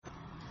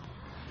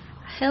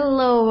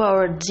Hello,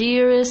 our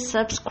dearest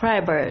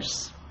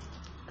subscribers.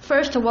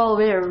 First of all,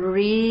 we're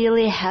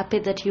really happy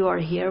that you are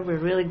here. We're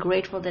really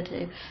grateful that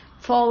you're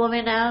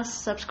following us,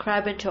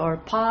 subscribing to our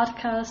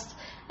podcast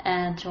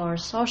and to our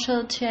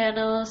social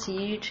channels,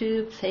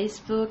 YouTube,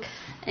 Facebook,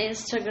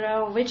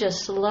 Instagram. We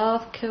just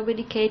love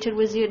communicating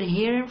with you and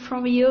hearing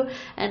from you.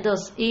 And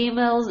those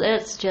emails,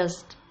 it's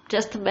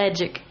just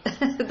magic.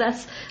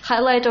 That's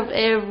highlight of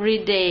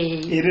every day.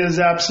 It is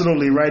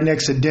absolutely right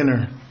next to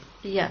dinner.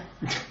 Yeah,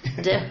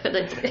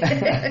 definitely.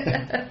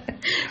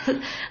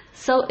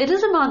 So it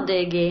is a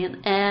Monday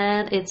again,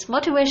 and it's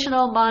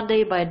Motivational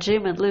Monday by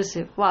Jim and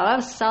Lucy. Wow,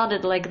 I've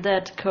sounded like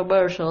that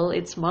commercial.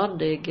 It's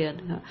Monday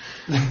again.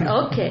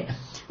 Okay,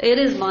 it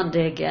is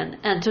Monday again,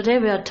 and today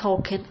we are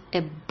talking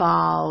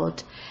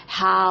about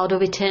how do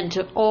we tend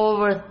to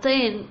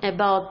overthink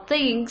about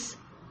things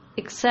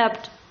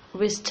except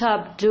we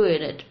stop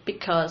doing it,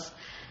 because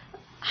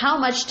how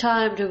much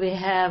time do we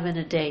have in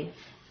a day?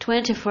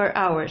 24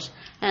 hours.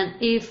 And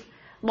if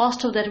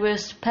most of that we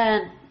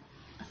spend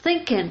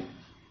thinking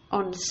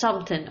on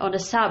something, on a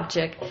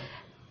subject,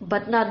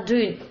 but not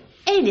doing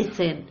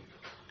anything,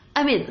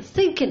 I mean,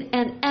 thinking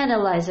and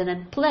analyzing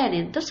and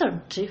planning, those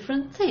are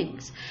different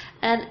things.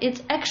 And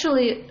it's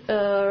actually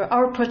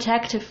our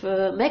protective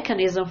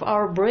mechanism of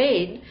our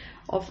brain,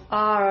 of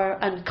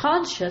our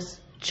unconscious,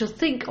 to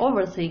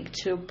overthink,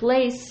 to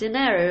place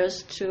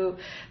scenarios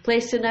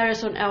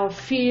on our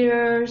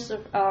fears,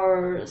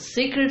 our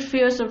secret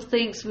fears of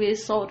things we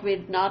thought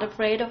we're not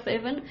afraid of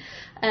even.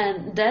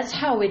 And that's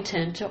how we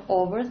tend to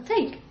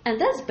overthink. And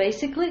that's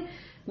basically,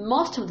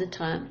 most of the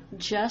time,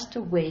 just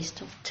a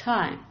waste of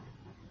time.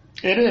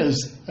 It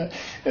is.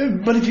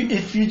 But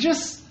if you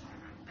just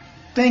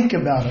think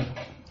about it,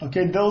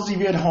 okay, those of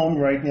you at home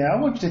right now,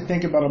 I want you to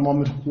think about a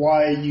moment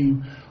why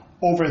you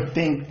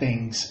overthink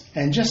things,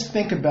 and just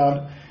think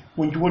about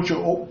what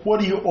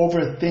are you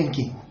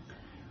overthinking.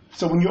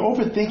 So when you're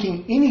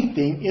overthinking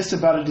anything, it's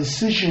about a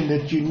decision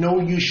that you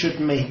know you should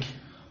make,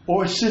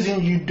 or a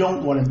decision you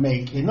don't want to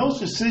make. And those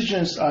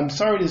decisions, I'm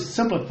sorry to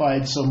simplify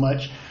it so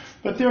much,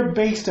 but they're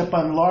based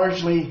upon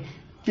largely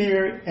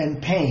fear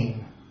and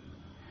pain.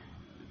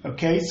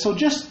 Okay, so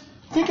just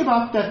think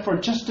about that for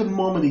just a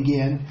moment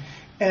again,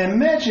 and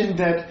imagine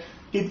that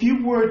if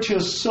you were to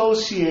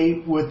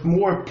associate with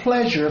more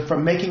pleasure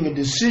from making a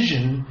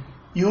decision,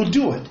 you'll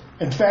do it.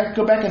 In fact,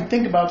 go back and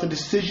think about the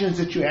decisions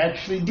that you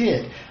actually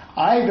did.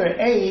 Either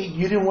A,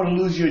 you didn't want to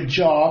lose your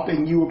job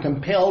and you were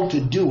compelled to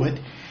do it,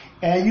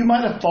 and you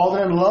might have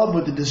fallen in love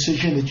with the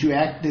decision that you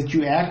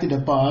acted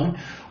upon,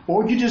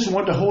 or you just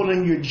wanted to hold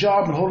in your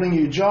job, and holding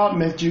your job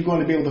meant you're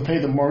going to be able to pay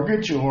the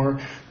mortgage, or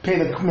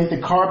make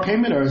the car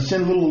payment, or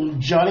send little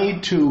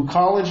Johnny to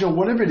college, or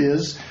whatever it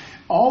is.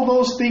 All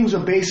those things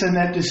are based on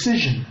that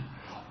decision.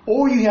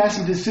 Or you have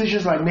some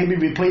decisions like maybe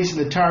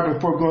replacing the tire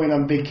before going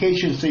on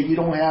vacation so you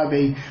don't have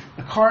a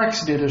car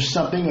accident or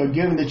something, or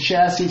giving the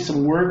chassis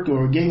some work,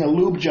 or getting a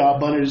lube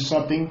job on it or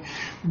something.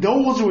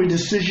 Those were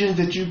decisions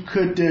that you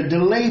could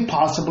delay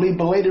possibly,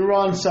 but later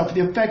on suffer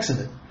the effects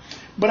of it.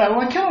 But I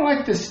kind of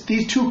like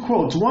these two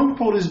quotes. One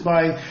quote is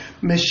by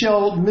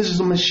Mrs.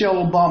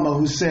 Michelle Obama,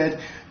 who said,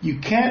 "You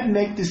can't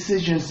make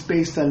decisions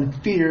based on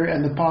fear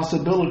and the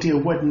possibility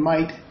of what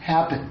might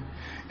happen."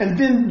 And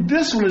then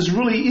this one is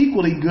really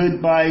equally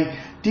good by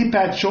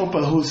Deepak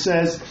Chopra, who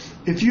says,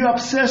 if you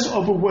obsess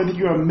over whether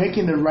you are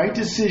making the right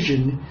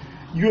decision,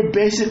 you're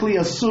basically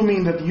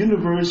assuming that the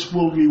universe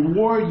will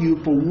reward you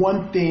for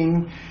one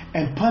thing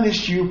and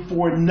punish you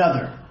for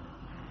another.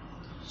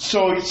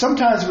 So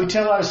sometimes we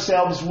tell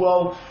ourselves,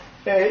 well,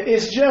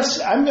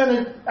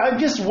 I'm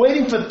just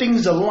waiting for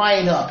things to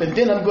line up and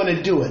then I'm going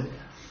to do it.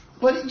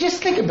 But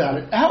just think about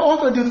it. How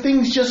often do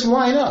things just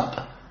line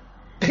up?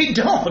 They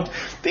don't.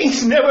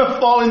 Things never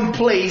fall in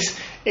place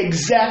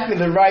exactly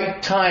the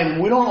right time.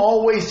 We don't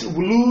always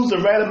lose the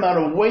right amount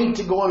of weight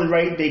to go on the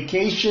right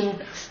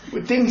vacation.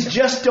 Things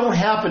just don't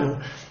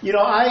happen. You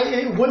know,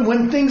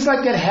 when things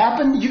like that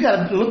happen, you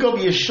got to look over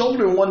your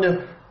shoulder and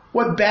wonder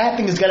what bad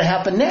thing is going to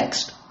happen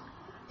next.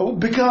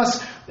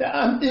 Because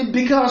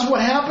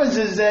what happens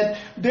is that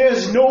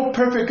there's no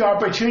perfect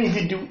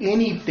opportunity to do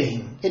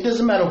anything. It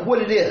doesn't matter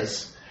what it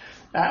is.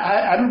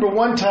 I remember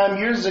one time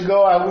years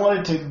ago, I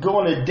wanted to go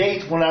on a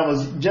date when I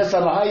was just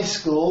out of high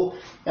school,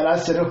 and I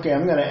said, okay,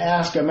 I'm going to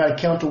ask her. I'm going to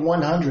count to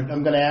 100.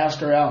 I'm going to ask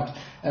her out.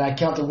 And I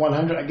count to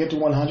 100. I get to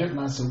 100, and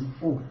I said,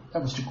 oh,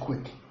 that was too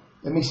quick.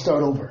 Let me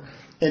start over.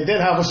 And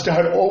then I will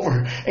start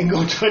over and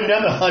go to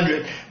another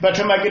 100. By the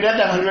time I get to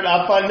that 100,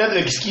 I'll find another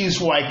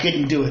excuse why I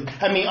couldn't do it.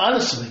 I mean,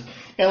 honestly.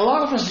 And a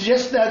lot of us are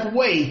just that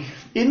way.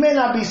 It may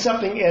not be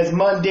something as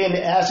mundane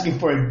as asking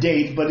for a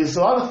date, but it's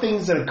a lot of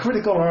things that are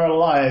critical in our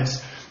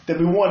lives that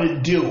we want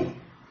to do.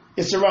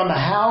 It's around the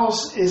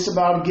house. It's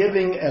about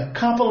giving a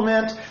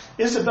compliment.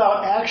 It's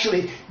about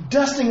actually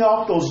dusting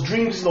off those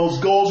dreams, those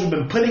goals we've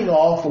been putting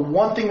off for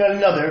one thing or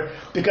another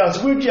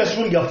because we're just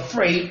really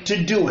afraid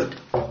to do it.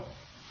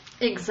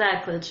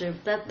 Exactly, Jim.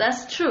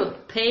 That's true.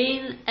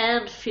 Pain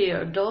and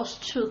fear, those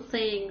two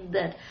things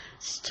that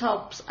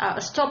stop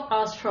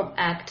us from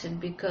acting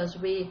because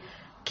we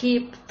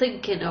keep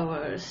thinking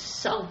over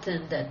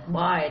something that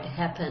might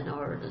happen,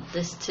 or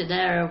this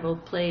scenario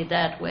will play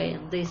that way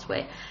and this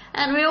way.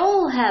 And we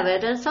all have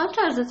it, and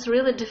sometimes it's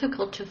really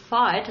difficult to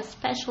fight,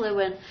 especially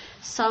when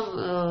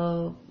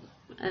some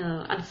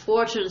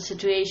unfortunate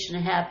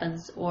situation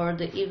happens, or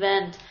the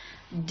event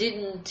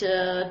didn't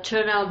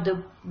turn out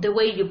the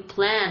way you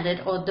planned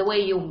it or the way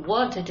you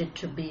wanted it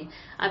to be.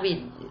 I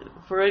mean,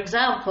 for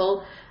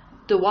example,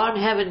 the one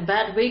having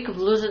bad week of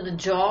losing the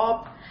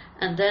job,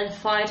 and then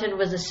fighting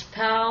with a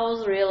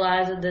spouse,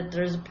 realizing that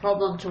there's a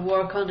problem to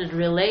work on in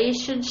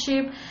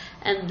relationship,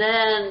 and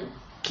then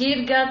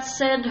kid got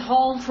sent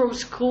home from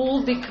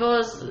school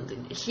because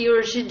he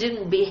or she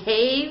didn't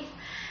behave,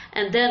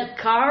 and then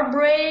car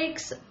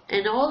breaks,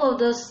 and all of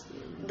those,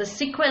 the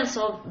sequence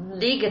of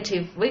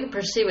negative, we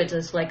perceive it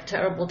as like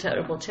terrible,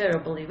 terrible,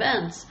 terrible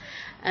events,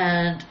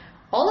 and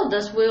all of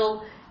this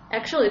will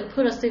actually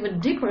put us even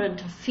deeper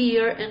into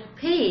fear and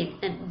pain,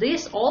 and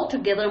this all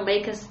together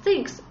make us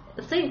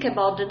think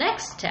about the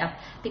next step,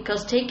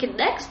 because taking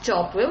next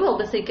job we will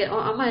be thinking, oh,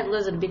 I might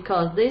lose it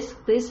because this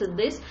and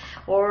this,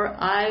 or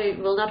I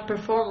will not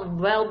perform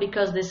well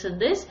because this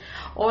and this,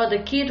 or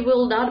the kid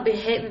will not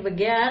behave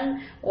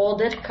again, or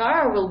that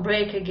car will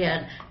break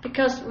again,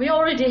 because we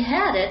already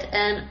had it.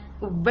 And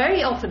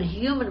very often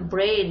human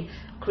brain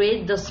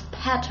create those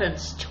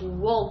patterns to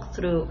walk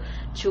through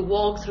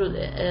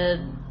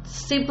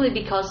simply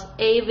because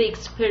A, we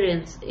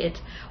experienced it,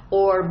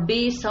 or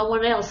B,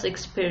 someone else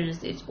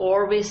experienced it,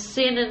 or we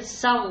seen it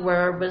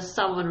somewhere with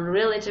someone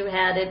relative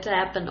had it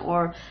happen,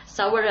 or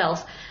somewhere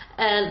else.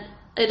 And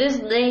it is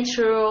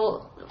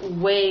natural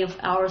way of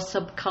our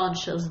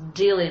subconscious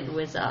dealing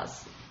with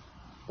us.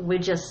 We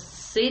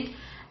just sit,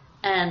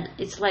 and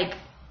it's like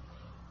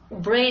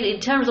brain, in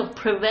terms of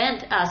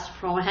prevent us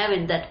from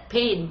having that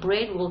pain,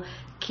 brain will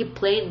keep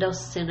playing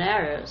those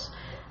scenarios.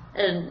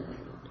 And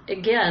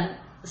again,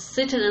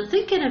 sitting and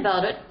thinking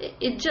about it,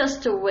 it's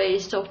just a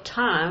waste of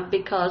time,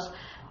 because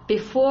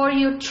before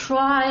you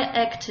try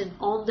acting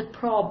on the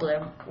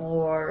problem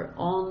or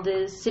on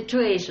the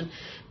situation,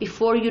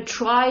 before you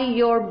try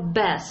your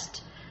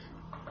best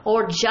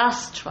or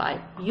just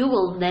try, you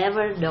will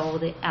never know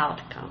the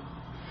outcome.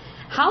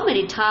 How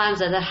many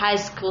times as a high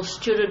school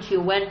student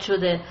you went to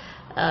the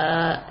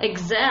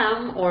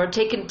exam or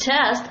taken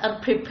test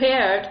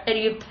unprepared and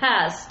you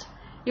passed?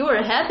 You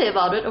were happy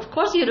about it. Of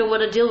course you don't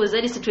want to deal with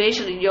any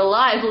situation in your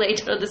life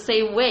later the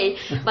same way.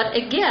 But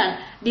again,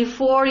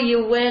 before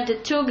you went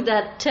and took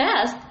that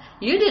test,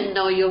 you didn't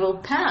know you will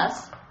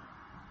pass.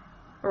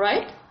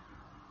 Right?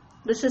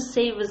 This is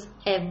same as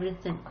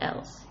everything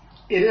else.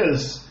 It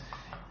is.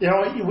 You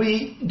know,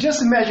 we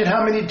just imagine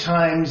how many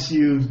times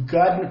you've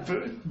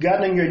gotten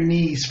on your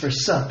knees for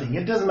something.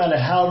 It doesn't matter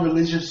how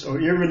religious or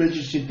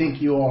irreligious you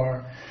think you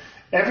are.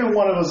 Every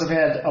one of us have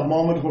had a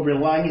moment where we're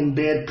lying in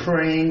bed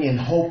praying and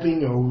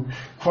hoping, or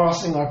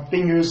crossing our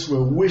fingers,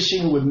 we're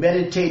wishing, we're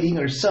meditating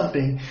or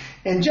something.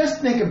 And just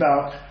think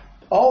about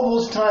all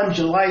those times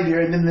you lie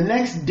there, and then the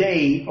next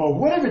day or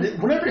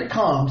whenever it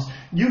comes,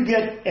 you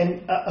get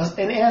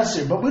an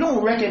answer. But we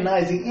don't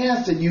recognize the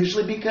answer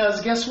usually, because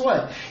guess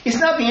what? It's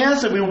not the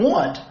answer we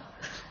want.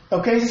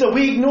 Okay, so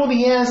we ignore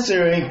the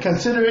answer and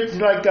consider it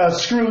like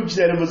Scrooge,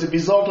 that it was a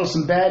result of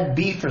some bad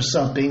beef or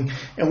something,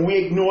 and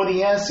we ignore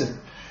the answer.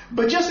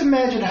 But just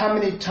imagine how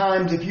many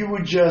times if you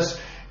would just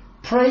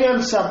pray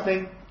on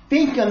something,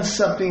 think on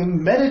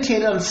something,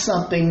 meditate on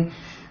something,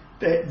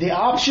 the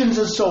options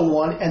and so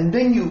on, and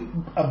then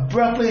you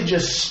abruptly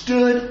just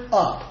stood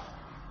up.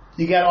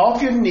 You got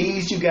off your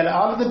knees, you got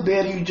out of the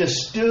bed, you just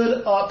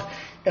stood up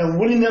and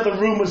went in the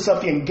other room or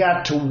something and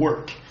got to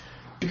work.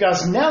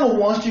 Because now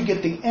once you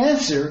get the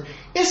answer,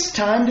 it's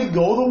time to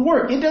go to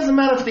work. It doesn't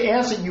matter if the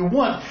answer you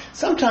want.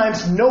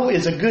 Sometimes no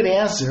is a good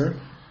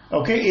answer.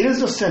 Okay, it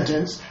is a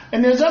sentence.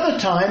 And there's other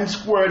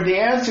times where the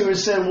answer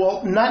is said,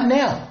 well, not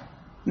now.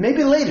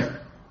 Maybe later.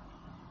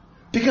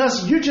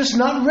 Because you're just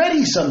not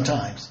ready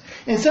sometimes.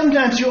 And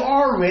sometimes you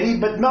are ready,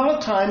 but a lot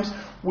of times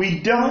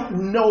we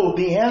don't know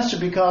the answer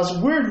because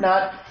we're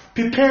not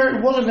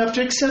prepared well enough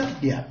to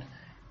accept it yet.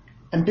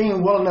 And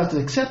being well enough to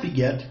accept it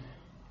yet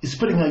is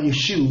putting on your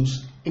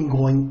shoes and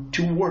going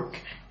to work.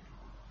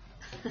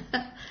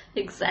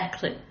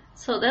 Exactly.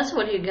 So that's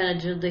what you're going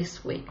to do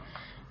this week.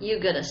 You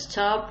gotta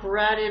stop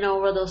running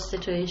over those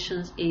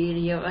situations in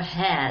your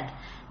head,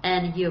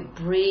 and you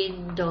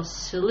bring those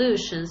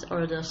solutions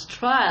or those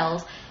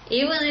trials,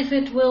 even if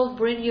it will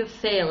bring you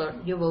failure,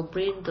 you will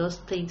bring those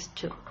things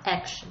to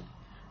action.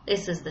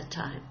 This is the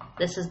time.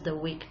 This is the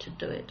week to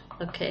do it.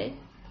 Okay?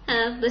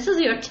 And this is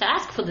your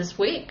task for this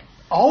week.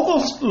 All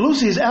those,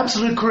 Lucy is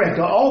absolutely correct.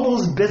 All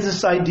those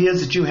business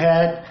ideas that you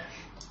had,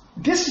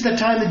 this is the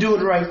time to do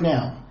it right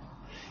now.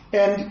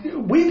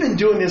 And we've been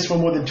doing this for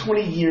more than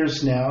 20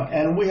 years now,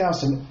 and we have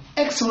some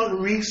excellent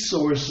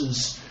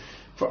resources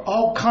for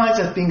all kinds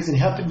of things in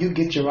helping you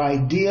get your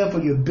idea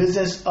for your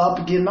business up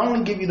again. Not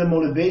only give you the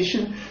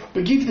motivation,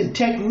 but give you the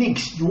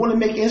techniques. You want to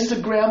make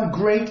Instagram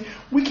great?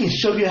 We can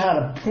show you how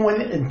to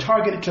point it and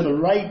target it to the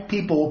right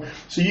people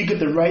so you get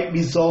the right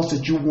results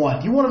that you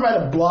want. You want to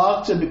write a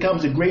blog so it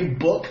becomes a great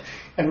book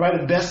and write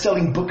a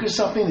best-selling book or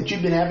something that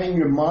you've been having in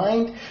your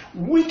mind,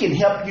 we can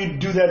help you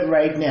do that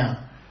right now.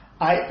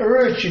 I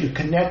urge you to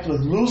connect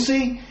with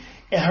Lucy.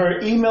 And her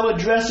email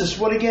address is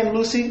what again,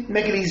 Lucy?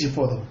 Make it easy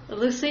for them.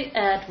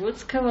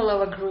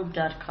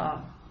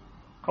 Lucy@woodscavalowagroup.com.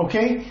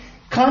 Okay?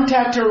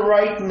 Contact her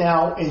right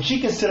now, and she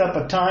can set up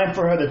a time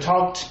for her to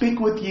speak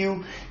with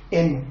you,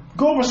 and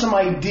go over some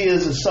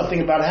ideas or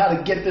something about how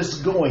to get this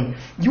going.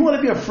 You want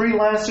to be a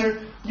freelancer?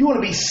 You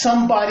want to be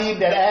somebody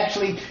that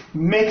actually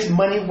makes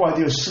money while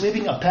you're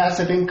sleeping, a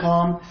passive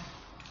income?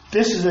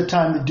 This is the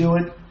time to do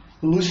it.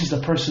 Lucy's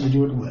the person to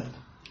do it with.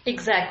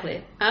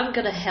 Exactly. I'm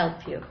going to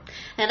help you.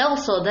 And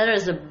also, there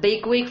is a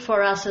big week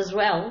for us as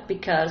well,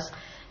 because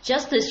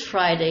just this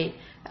Friday,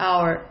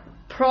 our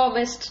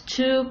promised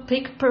 2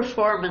 peak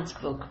performance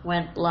book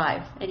went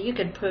live, and you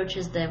can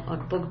purchase them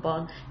on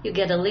BookBond. You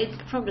get a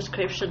link from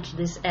description to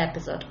this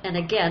episode. And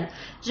again,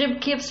 Jim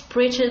keeps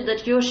preaching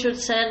that you should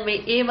send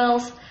me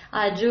emails.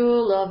 I do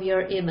love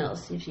your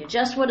emails. If you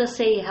just want to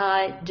say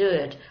hi, do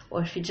it.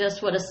 Or if you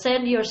just want to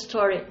send your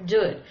story,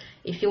 do it.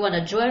 If you want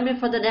to join me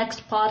for the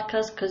next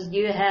podcast because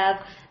you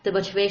have the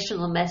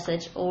motivational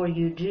message, or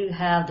you do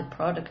have the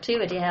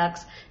productivity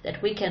hacks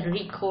that we can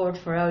record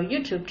for our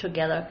YouTube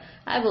together,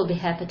 I will be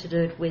happy to do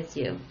it with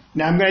you.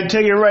 Now, I'm going to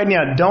tell you right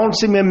now, don't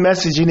send me a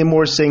message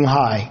anymore saying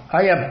hi.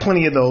 I have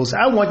plenty of those.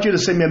 I want you to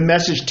send me a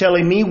message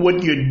telling me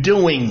what you're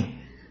doing.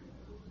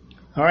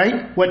 All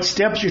right? What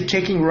steps you're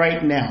taking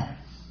right now.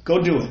 Go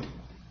do it.